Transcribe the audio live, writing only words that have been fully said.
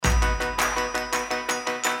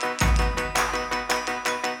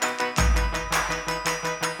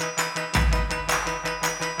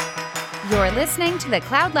are listening to the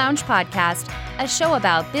Cloud Lounge Podcast, a show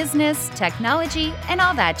about business, technology, and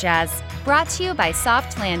all that jazz. Brought to you by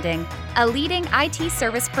Soft Landing, a leading IT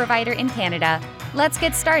service provider in Canada. Let's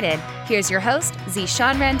get started. Here's your host,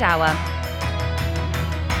 Zishan Randawa.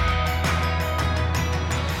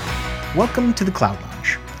 Welcome to the Cloud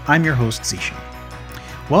Lounge. I'm your host, Zishan.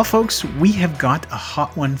 Well, folks, we have got a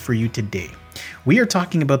hot one for you today. We are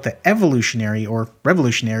talking about the evolutionary or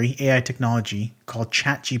revolutionary AI technology called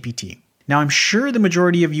ChatGPT. Now, I'm sure the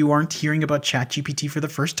majority of you aren't hearing about ChatGPT for the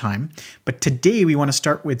first time, but today we want to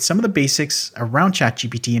start with some of the basics around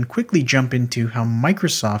ChatGPT and quickly jump into how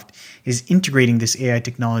Microsoft is integrating this AI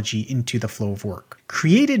technology into the flow of work.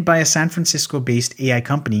 Created by a San Francisco-based AI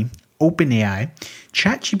company, OpenAI,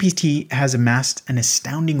 ChatGPT has amassed an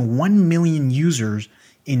astounding 1 million users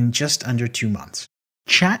in just under 2 months.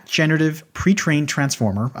 Chat Generative Pre-trained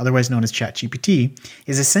Transformer, otherwise known as ChatGPT,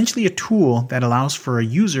 is essentially a tool that allows for a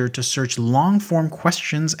user to search long-form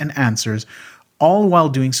questions and answers, all while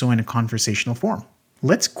doing so in a conversational form.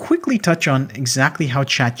 Let's quickly touch on exactly how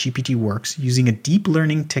ChatGPT works using a deep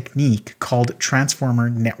learning technique called Transformer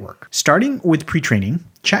Network. Starting with pre-training,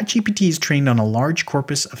 ChatGPT is trained on a large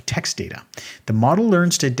corpus of text data. The model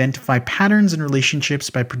learns to identify patterns and relationships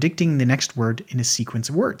by predicting the next word in a sequence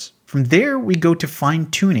of words. From there, we go to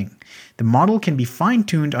fine-tuning. The model can be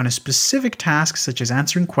fine-tuned on a specific task, such as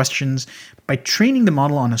answering questions, by training the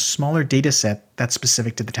model on a smaller data set that's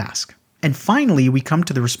specific to the task. And finally, we come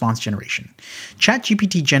to the response generation.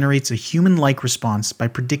 ChatGPT generates a human-like response by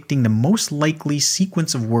predicting the most likely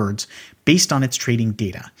sequence of words based on its training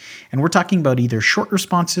data. And we're talking about either short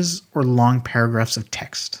responses or long paragraphs of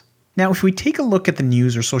text. Now, if we take a look at the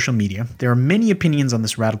news or social media, there are many opinions on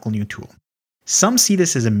this radical new tool. Some see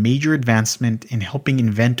this as a major advancement in helping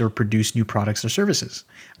invent or produce new products or services.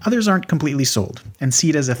 Others aren't completely sold and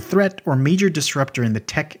see it as a threat or major disruptor in the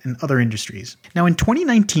tech and other industries. Now, in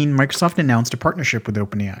 2019, Microsoft announced a partnership with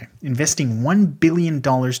OpenAI, investing $1 billion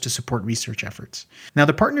to support research efforts. Now,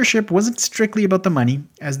 the partnership wasn't strictly about the money,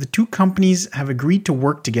 as the two companies have agreed to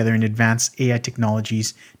work together in advanced AI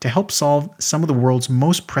technologies to help solve some of the world's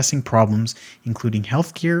most pressing problems, including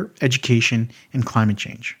healthcare, education, and climate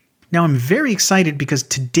change. Now, I'm very excited because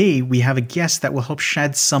today we have a guest that will help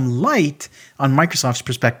shed some light on Microsoft's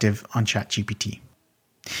perspective on ChatGPT.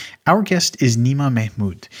 Our guest is Nima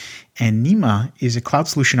Mahamoud, and Nima is a cloud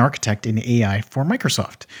solution architect in AI for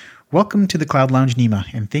Microsoft. Welcome to the Cloud Lounge, Nima,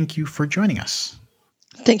 and thank you for joining us.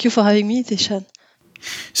 Thank you for having me, Zishan.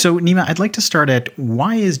 So, Nima, I'd like to start at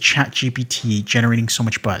why is ChatGPT generating so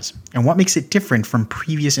much buzz, and what makes it different from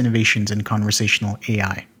previous innovations in conversational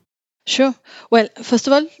AI? Sure. Well, first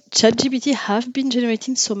of all, ChatGPT have been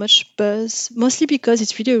generating so much buzz, mostly because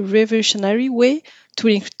it's really a revolutionary way to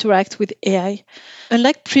interact with AI.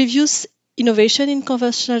 Unlike previous innovation in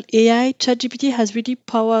conversational AI, ChatGPT has really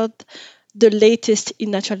powered the latest in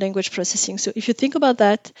natural language processing. So if you think about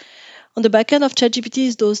that, on the back end of ChatGPT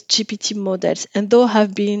is those GPT models, and those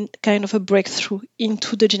have been kind of a breakthrough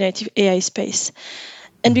into the generative AI space.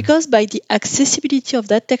 And because by the accessibility of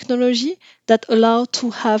that technology that allow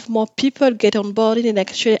to have more people get on board and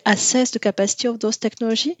actually assess the capacity of those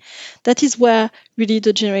technology, that is where really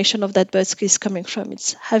the generation of that buzz is coming from.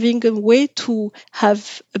 It's having a way to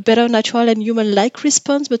have a better natural and human-like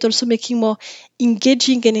response, but also making more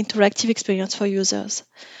engaging and interactive experience for users.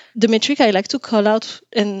 The metric I like to call out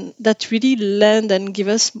and that really land and give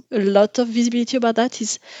us a lot of visibility about that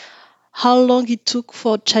is how long it took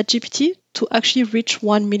for ChatGPT to actually reach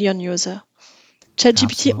 1 million users.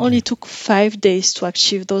 ChatGPT only took 5 days to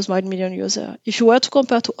achieve those 1 million users. If you were to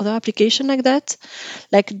compare to other applications like that,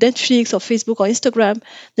 like Netflix or Facebook or Instagram,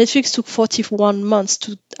 Netflix took 41 months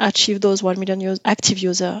to achieve those 1 million active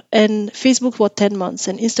users. And Facebook was 10 months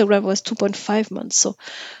and Instagram was 2.5 months. So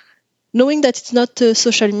knowing that it's not a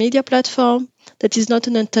social media platform, that is not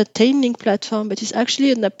an entertaining platform, but it's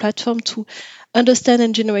actually a platform to understand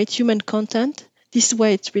and generate human content, this is why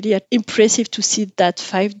it's really impressive to see that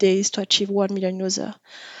 5 days to achieve 1 million users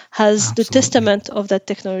has the testament of that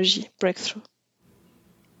technology breakthrough.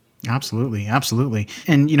 Absolutely.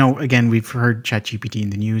 And, again, we've heard ChatGPT in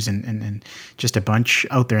the news and just a bunch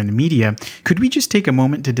out there in the media. Could we just take a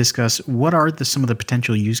moment to discuss what are some of the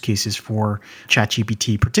potential use cases for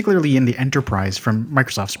ChatGPT, particularly in the enterprise from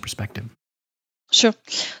Microsoft's perspective? Sure.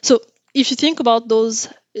 So if you think about those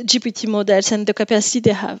GPT models and the capacity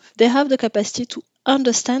they have the capacity to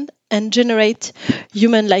understand and generate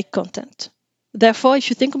human-like content. Therefore, if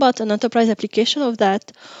you think about an enterprise application of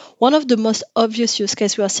that, one of the most obvious use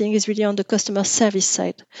cases we are seeing is really on the customer service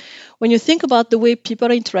side. When you think about the way people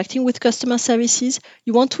are interacting with customer services,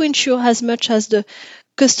 you want to ensure as much as the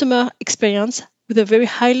customer experience with a very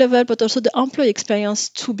high level, but also the employee experience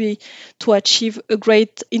to achieve a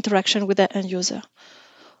great interaction with the end user.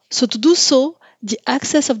 So to do so, the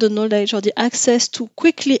access of the knowledge or the access to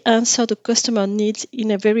quickly answer the customer needs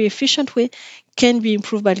in a very efficient way can be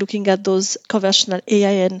improved by looking at those conversational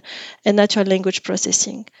AI and natural language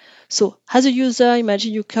processing. So as a user,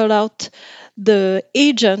 imagine you call out the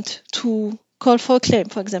agent to call for a claim,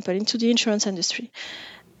 for example, into the insurance industry.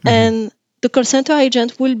 And the call center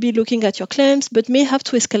agent will be looking at your claims, but may have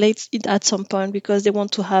to escalate it at some point because they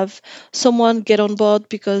want to have someone get on board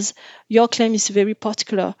because your claim is very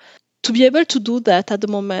particular. To be able to do that at the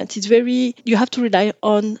moment, you have to rely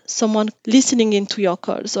on someone listening into your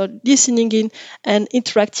calls or listening in and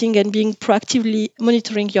interacting and being proactively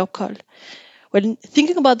monitoring your call. When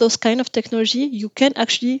thinking about those kind of technology, you can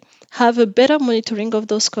actually have a better monitoring of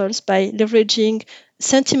those calls by leveraging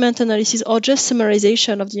sentiment analysis or just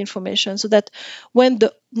summarization of the information so that when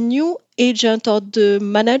the new agent or the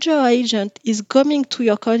manager agent is coming to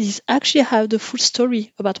your call, he actually have the full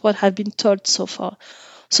story about what has been told so far.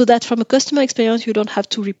 So that from a customer experience, you don't have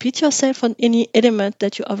to repeat yourself on any element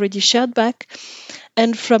that you already shared back.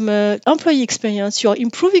 And from an employee experience, you're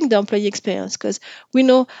improving the employee experience because we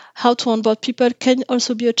know how to onboard people can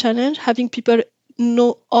also be a challenge. Having people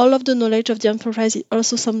know all of the knowledge of the enterprise is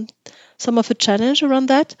also some of a challenge around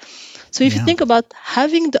that. So if you think about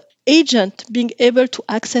having the agent being able to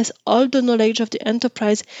access all the knowledge of the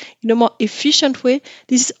enterprise in a more efficient way,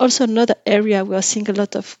 this is also another area we are seeing a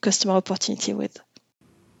lot of customer opportunity with.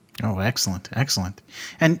 Oh, excellent. Excellent.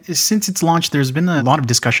 And since its launch, there's been a lot of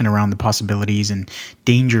discussion around the possibilities and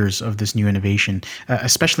dangers of this new innovation,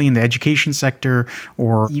 especially in the education sector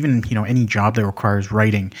or even, any job that requires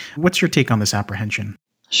writing. What's your take on this apprehension?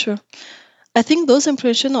 Sure. I think those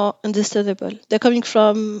impressions are understandable. They're coming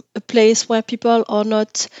from a place where people are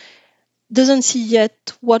not doesn't see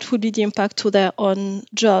yet what would be the impact to their own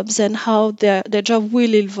jobs and how their job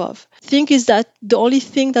will evolve. Thing is that the only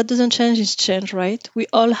thing that doesn't change is change, right? We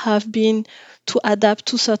all have been to adapt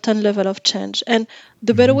to certain level of change. And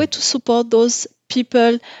the better way to support those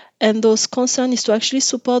people and those concerns is to actually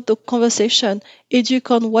support the conversation,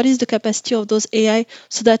 educate on what is the capacity of those AI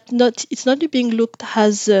so that it's not being looked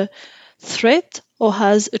as a threat or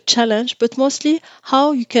as a challenge, but mostly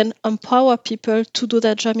how you can empower people to do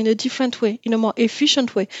that job in a different way, in a more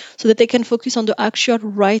efficient way, so that they can focus on the actual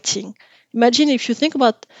writing. Imagine if you think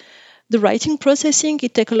about the writing processing,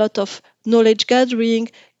 it takes a lot of knowledge gathering,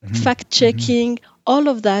 fact checking, all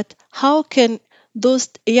of that. How can those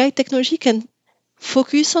AI technology can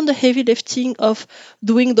focus on the heavy lifting of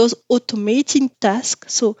doing those automating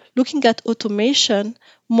tasks? So looking at automation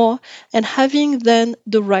more and having then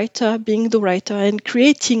the writer being the writer and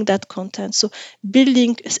creating that content. So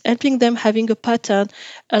building, helping them having a pattern,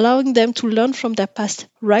 allowing them to learn from their past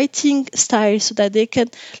writing style so that they can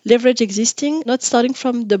leverage existing, not starting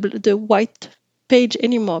from the white page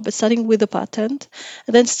anymore, but starting with the pattern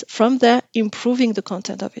and then from there improving the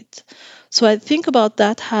content of it. So I think about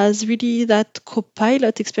that as really that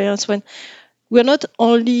co-pilot experience when we're not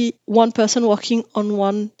only one person working on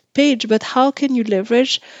one page, but how can you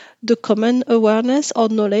leverage the common awareness or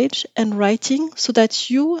knowledge and writing so that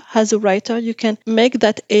you, as a writer, you can make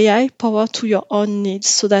that AI power to your own needs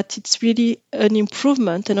so that it's really an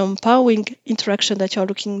improvement and empowering interaction that you're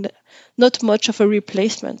looking, not much of a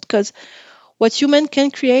replacement. Because what human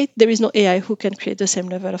can create, there is no AI who can create the same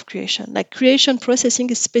level of creation. Like creation processing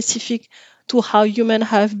is specific to how humans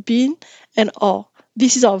have been and are.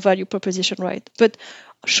 This is our value proposition, right? But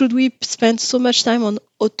should we spend so much time on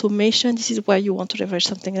automation? This is why you want to leverage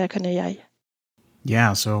something like an AI.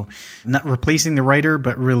 Yeah, so not replacing the writer,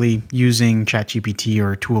 but really using ChatGPT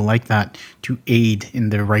or a tool like that to aid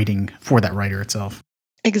in the writing for that writer itself.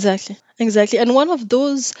 Exactly. And one of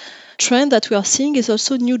those trends that we are seeing is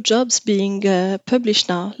also new jobs being published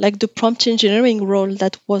now, like the prompt engineering role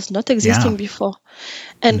that was not existing before.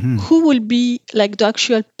 And who will be like the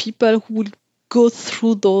actual people who will go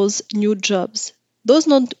through those new jobs? Those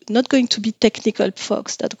not going to be technical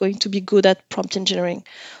folks that are going to be good at prompt engineering.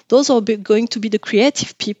 Those are going to be the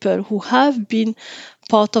creative people who have been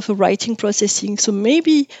part of a writing processing. So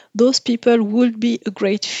maybe those people will be a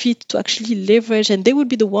great fit to actually leverage, and they will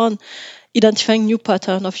be the one identifying new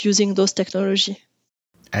pattern of using those technology.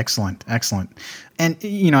 Excellent. And,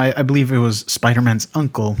 I believe it was Spider-Man's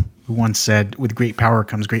uncle who once said, with great power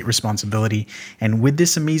comes great responsibility. And with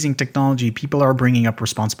this amazing technology, people are bringing up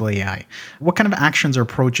responsible AI. What kind of actions or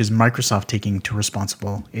approach is Microsoft taking to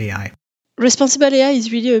responsible AI? Responsible AI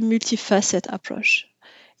is really a multifaceted approach.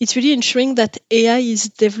 It's really ensuring that AI is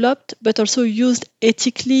developed but also used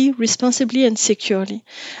ethically, responsibly, and securely.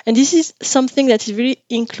 And this is something that is really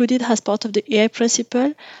included as part of the AI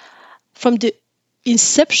principle from the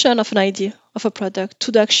inception of an idea of a product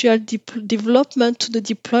to the actual development to the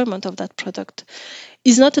deployment of that product.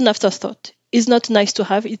 Is not an afterthought. It's not nice to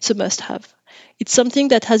have. It's a must-have. It's something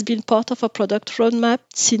that has been part of our product roadmap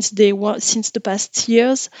since the past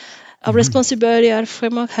years. Our responsible AI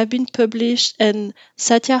framework have been published, and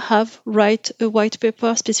Satya have write a white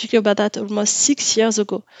paper specifically about that almost 6 years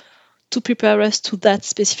ago to prepare us to that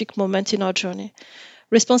specific moment in our journey.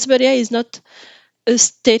 Responsible AI is not a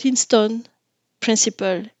set in stone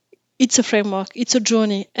principle. It's a framework, it's a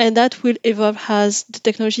journey, and that will evolve as the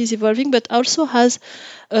technology is evolving, but also as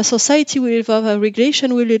a society will evolve, a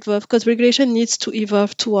regulation will evolve, because regulation needs to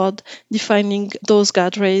evolve toward defining those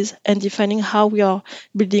guardrails and defining how we are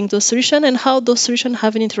building those solutions and how those solutions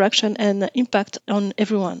have an interaction and impact on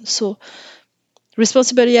everyone. So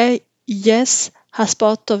responsible AI, yes, as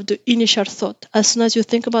part of the initial thought. As soon as you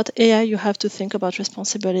think about AI, you have to think about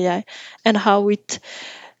responsible AI and how it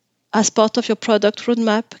as part of your product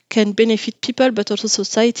roadmap can benefit people but also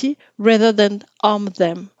society rather than harm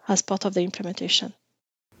them as part of the implementation.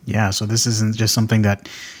 Yeah, so this isn't just something that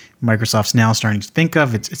Microsoft's now starting to think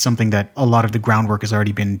of. It's something that a lot of the groundwork has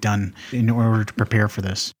already been done in order to prepare for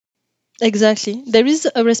this. Exactly. There is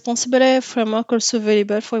a responsible AI framework also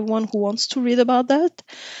available for everyone who wants to read about that.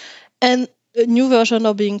 And a new version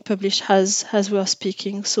are being published as we are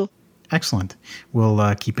speaking. So Excellent.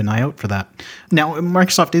 We'll keep an eye out for that. Now,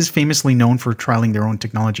 Microsoft is famously known for trialing their own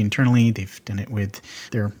technology internally. They've done it with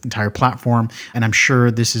their entire platform, and I'm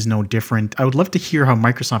sure this is no different. I would love to hear how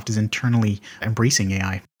Microsoft is internally embracing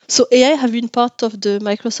AI. So AI have been part of the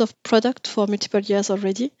Microsoft product for multiple years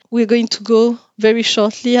already. We're going to go very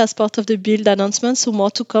shortly as part of the build announcement, so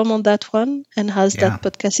more to come on that one. And as that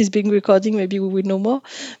podcast is being recorded, maybe we will know more.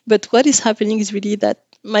 But what is happening is really that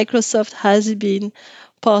Microsoft has been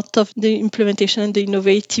part of the implementation and the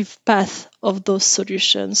innovative path of those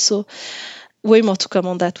solutions. So way more to come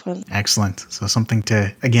on that one. Excellent. So something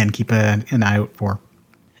to, again, keep an eye out for.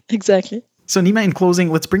 Exactly. So Nima, in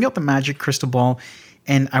closing, let's bring out the magic crystal ball.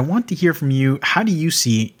 And I want to hear from you, how do you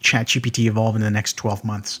see ChatGPT evolve in the next 12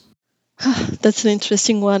 months? That's an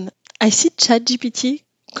interesting one. I see ChatGPT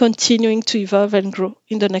continuing to evolve and grow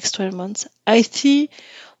in the next 12 months. I see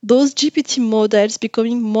those GPT models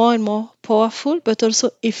becoming more and more powerful, but also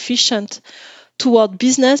efficient toward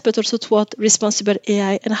business, but also toward responsible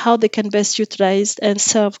AI and how they can best utilize and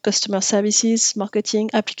serve customer services, marketing,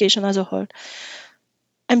 application as a whole.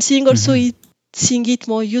 I'm seeing also seeing it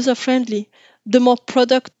more user-friendly. The more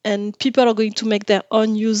product and people are going to make their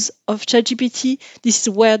own use of ChatGPT, this is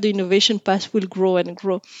where the innovation path will grow and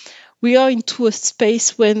grow. We are into a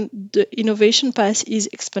space when the innovation path is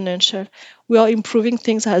exponential. We are improving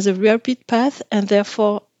things as a rapid path, and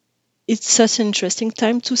therefore it's such an interesting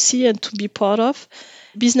time to see and to be part of.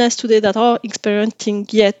 Business today that are experiencing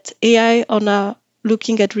yet AI are now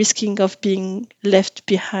looking at risking of being left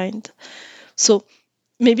behind. So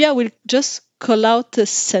maybe I will just call out a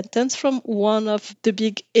sentence from one of the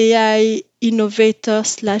big AI innovator /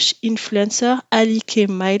 influencer, Ali K.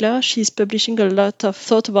 Myler. She's publishing a lot of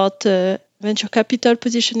thought about venture capital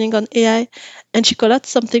positioning on AI. And she called out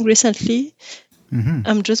something recently.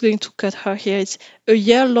 I'm just going to cut her here. It's a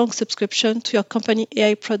year-long subscription to your company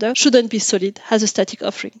AI product shouldn't be solid as a static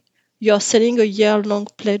offering. You're selling a year-long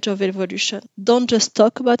pledge of evolution. Don't just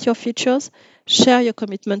talk about your features, share your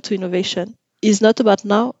commitment to innovation. It's not about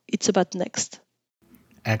now, it's about next.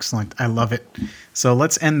 Excellent. I love it. So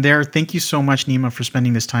let's end there. Thank you so much, Nima, for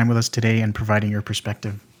spending this time with us today and providing your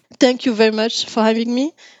perspective. Thank you very much for having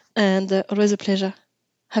me, and always a pleasure.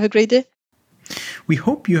 Have a great day. We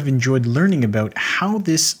hope you have enjoyed learning about how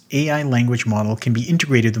this AI language model can be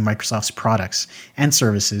integrated with Microsoft's products and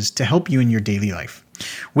services to help you in your daily life.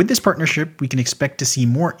 With this partnership, we can expect to see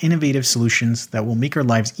more innovative solutions that will make our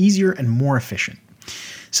lives easier and more efficient.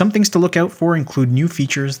 Some things to look out for include new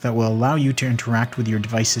features that will allow you to interact with your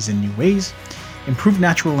devices in new ways, improved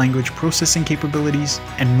natural language processing capabilities,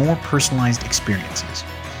 and more personalized experiences.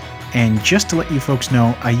 And just to let you folks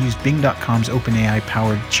know, I use Bing.com's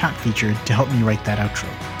OpenAI-powered chat feature to help me write that outro.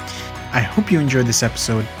 I hope you enjoyed this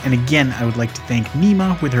episode, and again, I would like to thank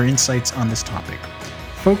Nima with her insights on this topic.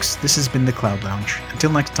 Folks, this has been The Cloud Lounge.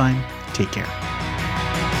 Until next time, take care.